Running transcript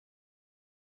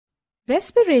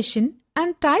Respiration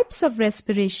and types of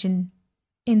respiration.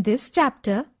 In this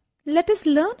chapter, let us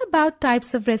learn about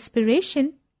types of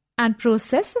respiration and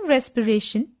process of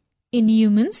respiration in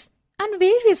humans and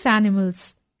various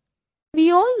animals. We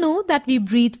all know that we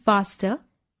breathe faster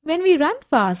when we run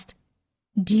fast.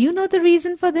 Do you know the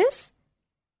reason for this?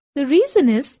 The reason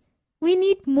is we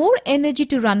need more energy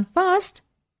to run fast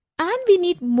and we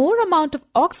need more amount of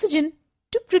oxygen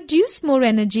to produce more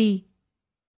energy.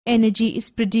 Energy is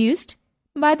produced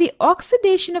by the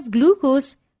oxidation of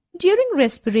glucose during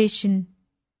respiration.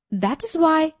 That is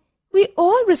why we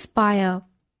all respire.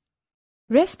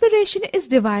 Respiration is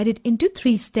divided into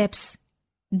 3 steps.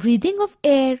 Breathing of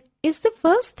air is the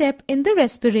first step in the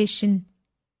respiration.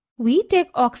 We take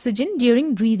oxygen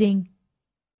during breathing.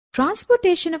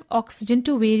 Transportation of oxygen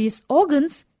to various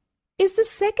organs is the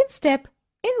second step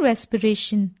in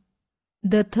respiration.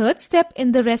 The third step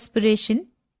in the respiration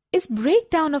is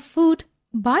breakdown of food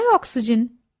by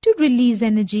oxygen to release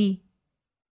energy.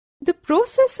 The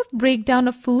process of breakdown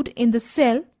of food in the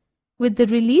cell with the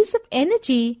release of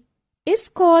energy is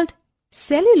called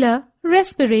cellular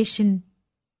respiration.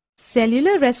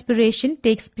 Cellular respiration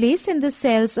takes place in the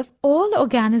cells of all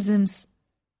organisms.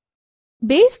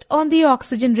 Based on the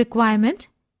oxygen requirement,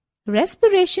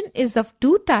 respiration is of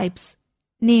 2 types,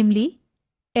 namely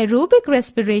aerobic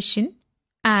respiration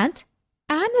and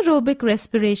anaerobic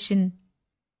respiration.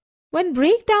 When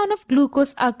breakdown of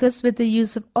glucose occurs with the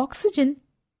use of oxygen,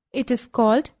 it is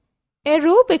called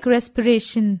aerobic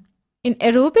respiration. In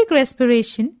aerobic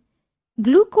respiration,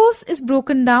 glucose is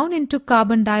broken down into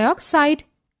carbon dioxide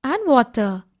and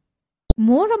water.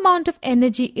 More amount of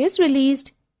energy is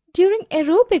released during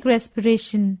aerobic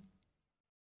respiration.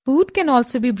 Food can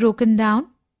also be broken down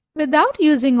without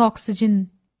using oxygen.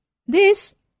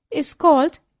 This is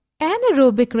called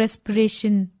anaerobic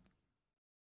respiration.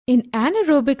 In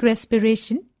anaerobic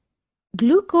respiration,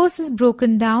 glucose is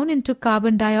broken down into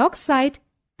carbon dioxide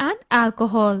and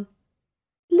alcohol.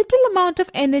 Little amount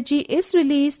of energy is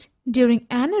released during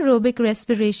anaerobic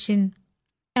respiration.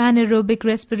 Anaerobic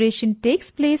respiration takes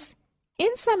place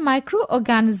in some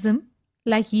microorganisms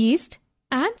like yeast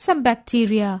and some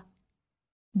bacteria.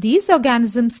 These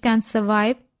organisms can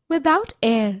survive without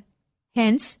air.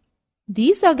 Hence,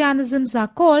 these organisms are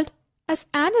called as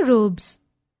anaerobes.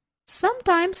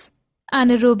 Sometimes,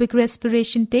 anaerobic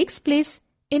respiration takes place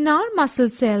in our muscle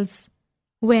cells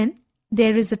when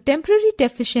there is a temporary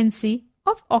deficiency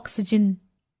of oxygen.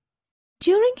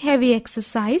 During heavy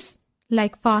exercise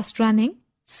like fast running,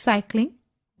 cycling,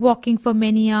 walking for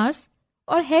many hours,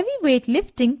 or heavy weight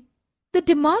lifting, the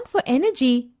demand for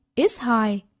energy is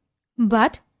high,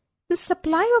 but the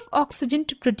supply of oxygen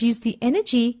to produce the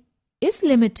energy is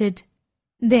limited.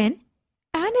 Then,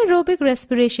 anaerobic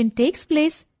respiration takes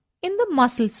place in the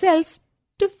muscle cells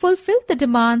to fulfill the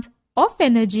demand of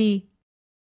energy.